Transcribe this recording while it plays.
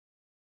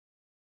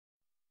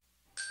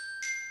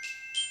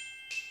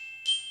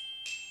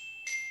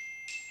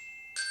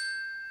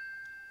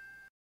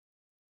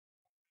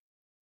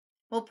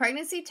Will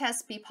pregnancy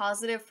tests be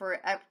positive for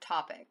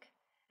ectopic?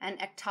 An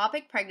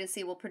ectopic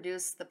pregnancy will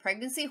produce the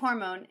pregnancy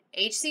hormone,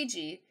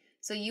 HCG,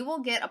 so you will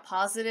get a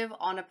positive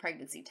on a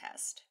pregnancy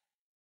test.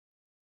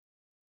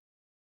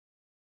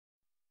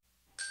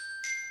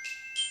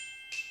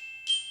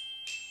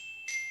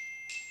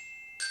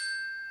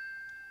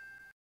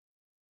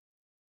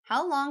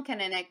 How long can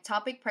an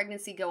ectopic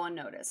pregnancy go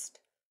unnoticed?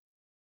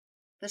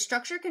 The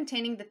structure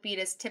containing the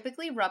fetus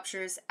typically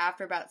ruptures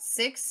after about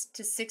 6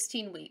 to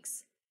 16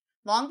 weeks,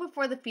 long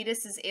before the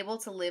fetus is able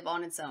to live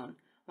on its own.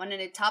 When an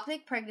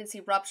ectopic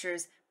pregnancy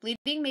ruptures,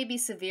 bleeding may be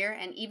severe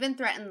and even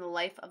threaten the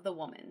life of the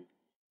woman.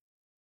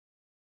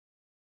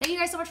 Thank you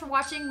guys so much for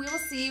watching. We will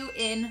see you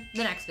in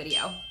the next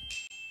video.